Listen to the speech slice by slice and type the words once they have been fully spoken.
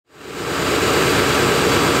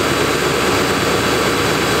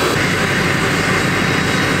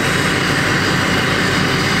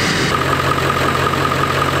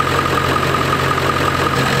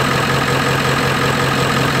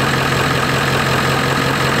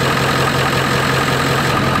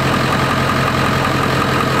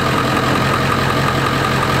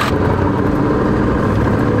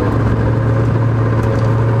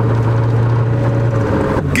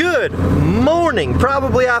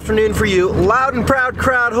lovely afternoon for you. Loud and proud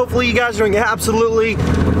crowd. Hopefully you guys are doing absolutely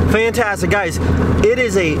fantastic. Guys, it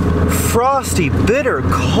is a frosty, bitter,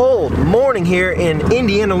 cold morning here in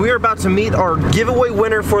Indiana. We are about to meet our giveaway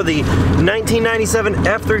winner for the 1997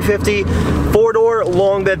 F-350 four-door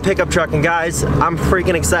long bed pickup truck. And guys, I'm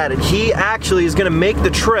freaking excited. He actually is going to make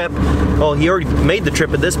the trip. Well, he already made the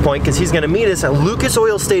trip at this point because he's going to meet us at Lucas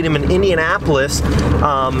Oil Stadium in Indianapolis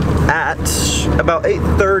at about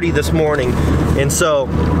 8:30 this morning. And so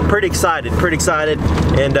pretty excited.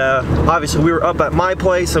 And obviously we were up at my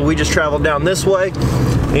place, so we just traveled down this way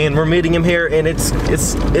and we're meeting him here, and it's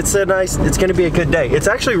gonna be a good day. It's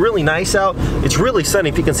actually really nice out. It's really sunny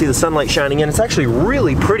if you can see the sunlight shining in. It's actually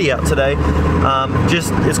really pretty out today.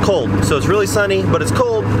 It's cold, so it's really sunny, but it's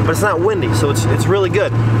cold, but it's not windy, so it's really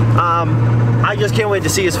good. I just can't wait to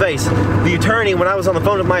see his face. The attorney, when I was on the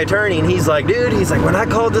phone with my attorney, and he's like, dude, he's like, when I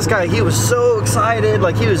called this guy, he was so excited,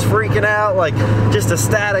 like he was freaking out, like just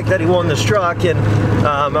ecstatic that he won this truck. And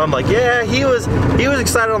I'm like, yeah, he was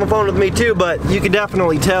excited on the phone with me too, but you could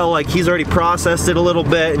definitely tell like he's already processed it a little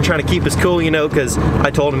bit and trying to keep us cool, you know, because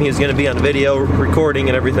I told him he was going to be on video recording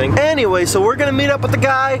and everything. Anyway, so we're going to meet up with the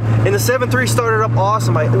guy, and the 7.3 started up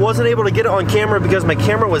awesome. I wasn't able to get it on camera because my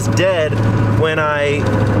camera was dead when I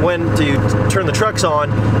went to turn the trucks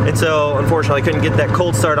on, and so unfortunately I couldn't get that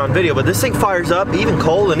cold start on video. But this thing fires up even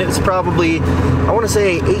cold, and it's probably, I want to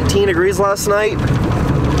say 18 degrees last night,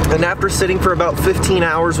 and after sitting for about 15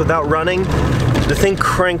 hours without running, the thing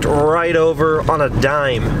cranked right over on a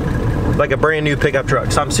dime like a brand new pickup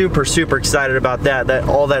truck. So I'm super excited about that.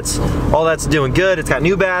 All that's doing good. It's got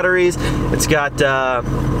new batteries, it's got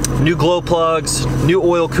new glow plugs, new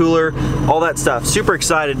oil cooler, all that stuff. Super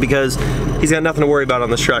excited because he's got nothing to worry about on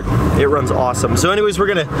this truck. It runs awesome. So anyways, we're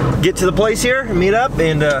gonna get to the place here, meet up,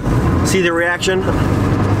 and see the reaction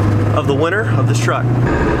of the winner of this truck.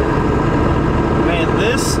 Man,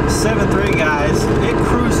 this 7.3, guys, it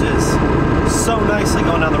cruises so nicely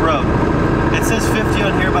going down the road. It says 50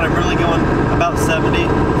 on here, but I'm really going about 70.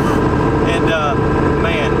 And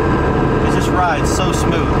man, it just rides so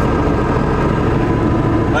smooth.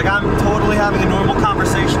 Like I'm totally having a normal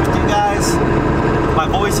conversation with you guys. My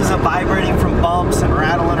voice isn't vibrating from bumps and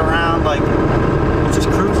rattling around. Like it just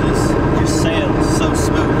cruises, it just sails so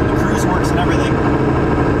smooth. The cruise works and everything.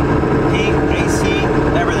 Heat, AC,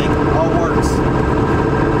 everything all works.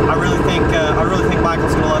 I really think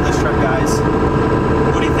Michael's gonna love this truck, guys.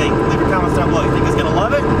 What do you think? Leave your comments down below. You think he's gonna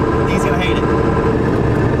love it? I think he's gonna hate it.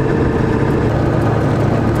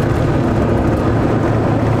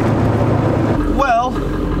 Well,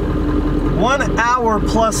 1 hour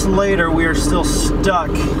plus later, we are still stuck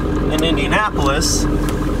in Indianapolis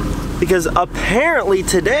because apparently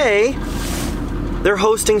today they're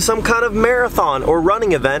hosting some kind of marathon or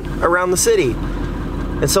running event around the city.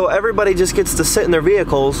 And so everybody just gets to sit in their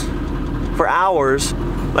vehicles for hours.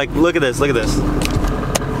 Like, look at this, look at this.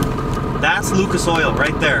 That's Lucas Oil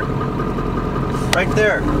right there. Right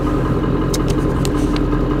there.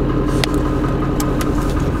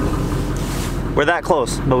 We're that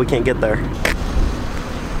close, but we can't get there.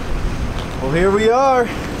 Well, here we are.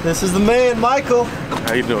 This is the man, Michael.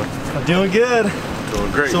 How you doing? I'm doing good.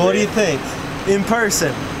 Doing great. So man. what do you think? In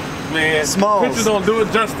person? Man, Smalls. pictures don't do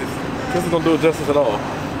it justice. Pictures don't do it justice at all.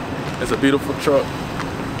 It's a beautiful truck.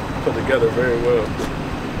 Put together very well.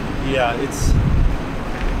 Yeah,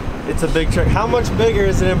 it's a big truck. How much bigger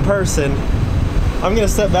is it in person? I'm gonna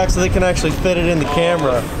step back so they can actually fit it in the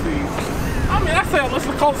camera. I mean, I said let's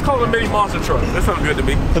call it a mini monster truck. That sounds good to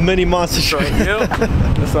me. The mini monster truck. Yeah,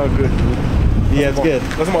 that sounds good to me. Yeah, it's good.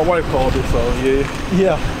 That's what my wife called it. So yeah.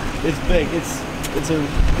 Yeah, it's big.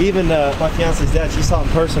 Even my fiance's dad, she saw it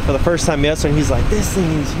in person for the first time yesterday, and he's like, this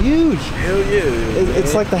thing is huge. Hell yeah.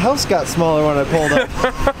 It's like the house got smaller when I pulled up.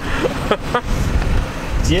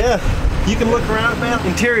 Yeah, you can look around, man.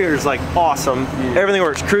 Interior is like awesome. Yeah. Everything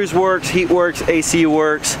works. Cruise works, heat works, AC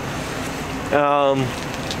works.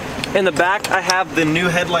 In the back, I have the new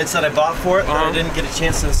headlights that I bought for it that I didn't get a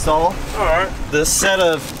chance to install. All right. The set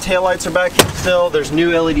of taillights are back here still. There's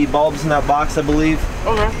new LED bulbs in that box, I believe.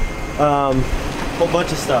 Okay. Whole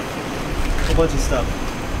bunch of stuff.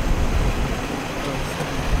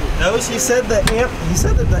 Those, he said that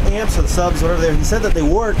the amps or the subs, whatever they are, he said that they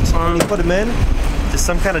worked when he put them in. Just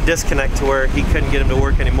some kind of disconnect to where he couldn't get them to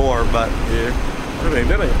work anymore, but yeah. That ain't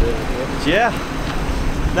bad. Yeah.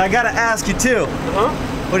 Now I gotta ask you too.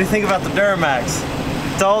 What do you think about the DURAMAX?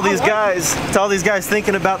 To all these guys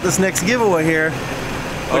thinking about this next giveaway here,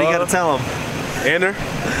 what do you gotta tell them? Enter.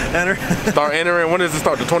 Start entering. When does it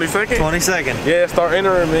start? The 22nd? 22nd. Yeah, start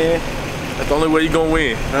entering, man. That's the only way you're gonna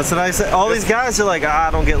win. That's what I said. All these guys are like, I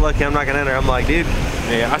don't get lucky, I'm not gonna enter. I'm like, dude,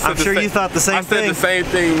 Yeah, I'm sure you thought the same thing. I said the same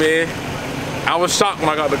thing, man. I was shocked when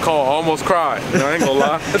I got the call. I almost cried. No, I ain't gonna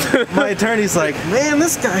lie. My attorney's like, man,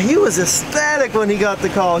 this guy, he was ecstatic when he got the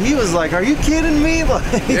call. He was like, are you kidding me?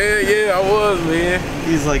 Like, yeah, I was, man.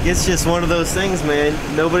 He's like, it's just one of those things, man.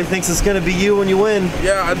 Nobody thinks it's gonna be you when you win.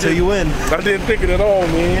 Yeah, until you win. I didn't think it at all,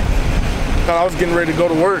 man. Thought I was getting ready to go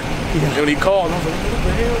to work. Yeah. And when he called, I was like, what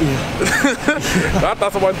the hell? Yeah. I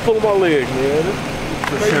thought somebody was pulling my leg, man.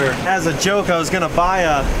 For sure. As a joke, I was gonna buy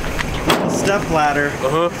a little step ladder.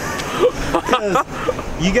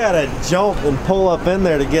 You gotta jump and pull up in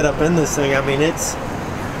there to get up in this thing. I mean, it's...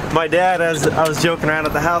 My dad, as I was joking around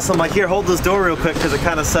at the house, I'm like, here, hold this door real quick because it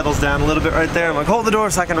kind of settles down a little bit right there. I'm like, hold the door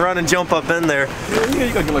so I can run and jump up in there. Yeah,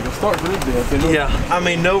 you gotta get like a start for this damn thing. Yeah, I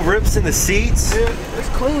mean, no rips in the seats. Yeah, it's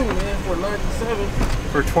clean, man, for 97.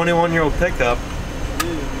 For a 21-year-old pickup.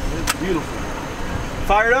 Yeah, it's beautiful.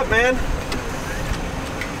 Fired up, man.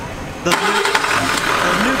 Those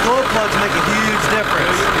new glow plugs make a huge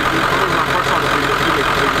difference.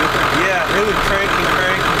 Yeah, it would crank and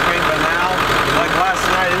crank and crank, but now, like last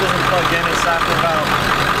night, it wasn't plugged in. It sat for about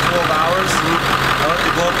 12 hours. I let the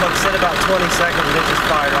glow plug sit about 20 seconds and it just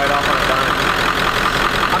fired right off on a dime.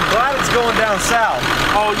 I'm glad it's going down south.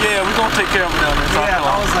 Oh yeah, we're gonna take care of it down there. Yeah,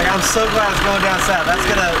 I was like, I'm so glad it's going down south. That's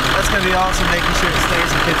gonna be awesome, making sure it stays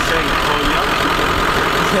in good shape. Oh yeah.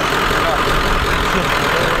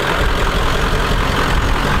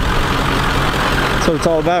 That's what it's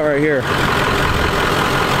all about right here.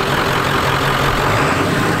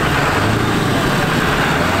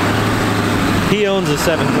 He owns a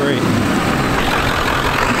 7.3.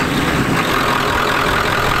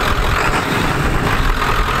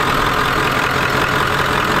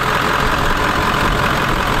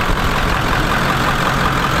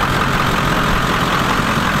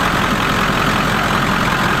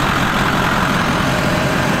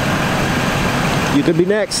 You could be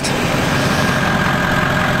next.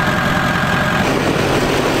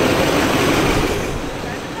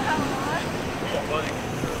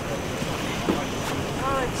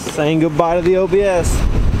 Saying goodbye to the OBS.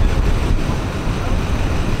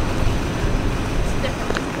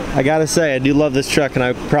 I gotta say, I do love this truck and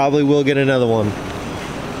I probably will get another one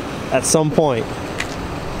at some point.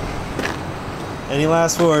 Any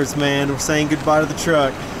last words, man? We're saying goodbye to the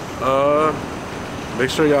truck. Make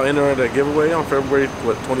sure y'all enter that giveaway on February,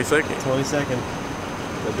 what, 22nd? 22nd.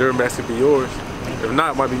 The DURAMAX could be yours. If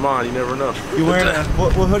not, it might be mine. You never know. You wearing a,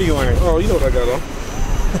 what hoodie you wearing? Oh, you know what I got on.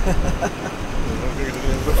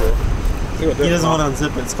 He doesn't want to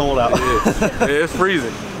unzip it. It's cold out. Yeah, it's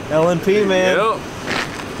freezing. LNP, man. Yep.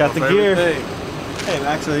 Got the gear. Hey,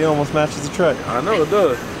 actually, it almost matches the truck. I know it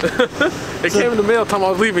does. It came in the mail time I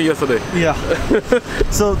was leaving yesterday. Yeah.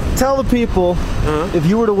 So tell the people, if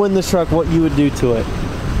you were to win this truck, what you would do to it.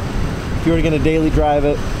 If you were going to daily drive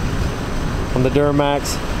it on the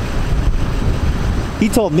DURAMAX. He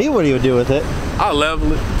told me what he would do with it. I'll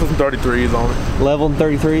level it, put some 33s on it. Level and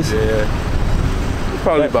 33s? Yeah. That's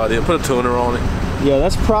probably about it. Put a tuner on it. Yeah,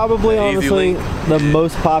 that's probably honestly the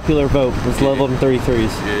most popular vote was level and 33s.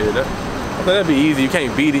 Yeah, I think that'd be easy. You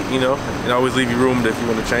can't beat it, you know. And always leave you room if you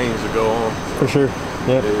want to change to go on. For sure.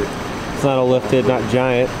 Yep. Yeah. It's not a lifted, not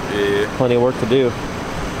giant. Yeah. Plenty of work to do.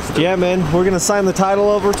 Yeah, man, we're gonna sign the title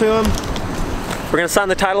over to him.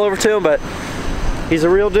 But he's a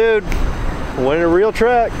real dude. Winning a real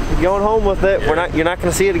truck, going home with it. Yeah. You're not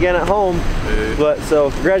gonna see it again at home. Yeah. But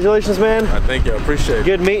so congratulations, man. I thank you. I appreciate it.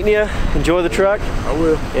 Good meeting you. Enjoy the truck. I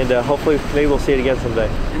will. And hopefully, maybe we'll see it again someday.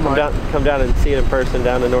 Come down and see it in person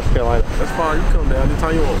down in North Carolina. That's fine. You come down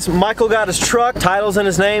anytime you want. So Michael got his truck. Title's in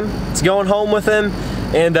his name. It's going home with him,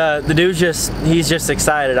 and the dude's he's just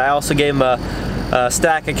excited. I also gave him a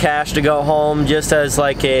stack of cash to go home, just as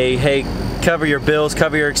like a hey, cover your bills,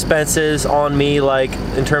 cover your expenses on me, like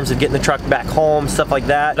in terms of getting the truck back home, stuff like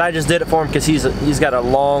that. I just did it for him because he's got a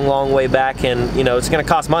long way back, and you know it's gonna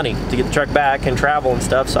cost money to get the truck back and travel and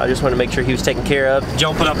stuff, so I just wanted to make sure he was taken care of.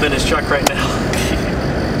 Jumping up in his truck right now.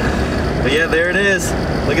 But yeah, there it is.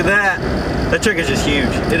 Look at that. That truck is just huge.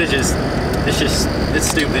 It's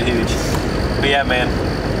stupid huge. But yeah, man,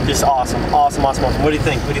 just awesome. What do you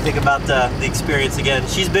think? What do you think about the experience again?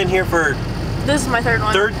 She's been here for... This is my third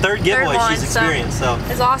one. Third giveaway she's experienced, so.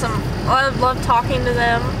 It's awesome. I love talking to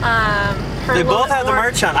them. They both have the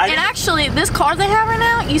merch on. And actually, this car they have right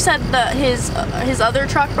now, you said that his other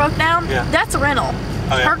truck broke down. Yeah. That's a rental. Oh,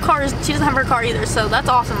 yeah. Her car she doesn't have her car either, so that's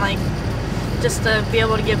awesome. Like, just to be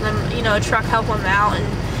able to give them, you know, a truck, help them out.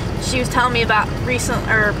 And she was telling me about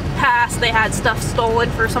past, they had stuff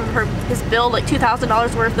stolen for some of his build, like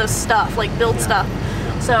 $2,000 worth of stuff, like build stuff.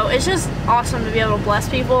 So it's just awesome to be able to bless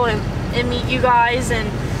people and meet you guys and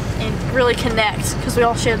really connect, because we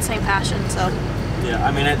all share the same passion. So yeah,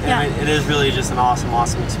 I mean, it is really just an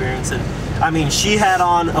awesome experience. And I mean, she had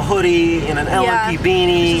on a hoodie and an LNP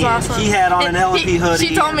beanie. Awesome. And he had on an LNP hoodie.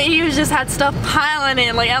 She told me he was just had stuff piling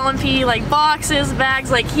in, like LNP, like boxes,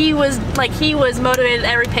 bags. Like he was motivated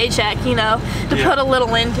every paycheck, you know, to put a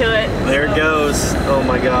little into it. There it goes. Oh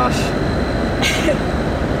my gosh.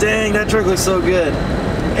 Dang, that truck looks so good.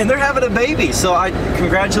 And they're having a baby, so I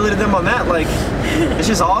congratulated them on that. Like, it's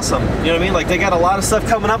just awesome. You know what I mean? Like, they got a lot of stuff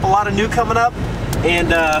coming up, a lot of new coming up,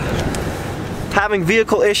 and having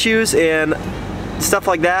vehicle issues and stuff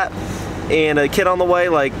like that, and a kid on the way.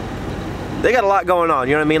 Like, they got a lot going on.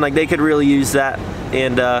 You know what I mean? Like, they could really use that,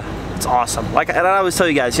 and it's awesome. Like, and I always tell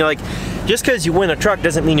you guys, you know, like, just because you win a truck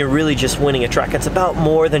doesn't mean you're really just winning a truck. It's about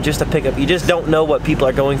more than just a pickup. You just don't know what people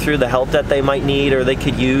are going through, the help that they might need or they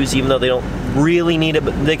could use, even though they don't really need it,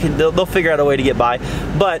 but they'll figure out a way to get by.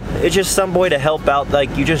 But it's just some way to help out.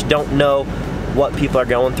 Like, you just don't know what people are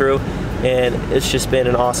going through, and it's just been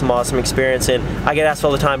an awesome experience. And I get asked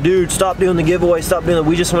all the time, dude, stop doing the giveaway, stop doing it.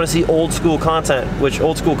 We just want to see old school content, which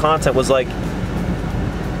old school content was like,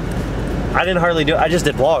 I didn't hardly do it. I just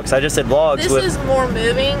did vlogs. This is more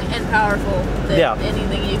moving and powerful than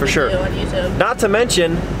anything you can do on YouTube. Not to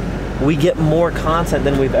mention, we get more content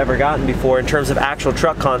than we've ever gotten before in terms of actual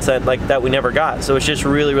truck content like that we never got. So it's just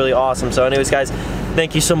really awesome. So anyways, guys,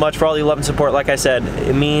 thank you so much for all the love and support. Like I said,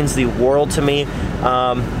 it means the world to me.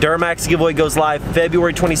 DURAMAX giveaway goes live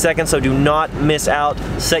February 22nd, so do not miss out.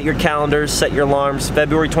 Set your calendars, set your alarms.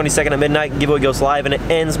 February 22nd at midnight, giveaway goes live, and it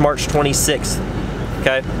ends March 26th.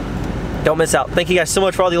 Okay? Don't miss out. Thank you guys so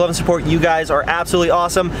much for all the love and support. You guys are absolutely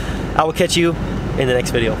awesome. I will catch you in the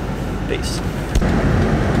next video. Peace.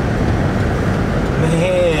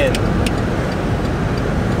 Man,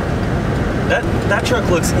 that truck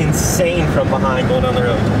looks insane from behind going down the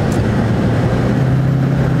road.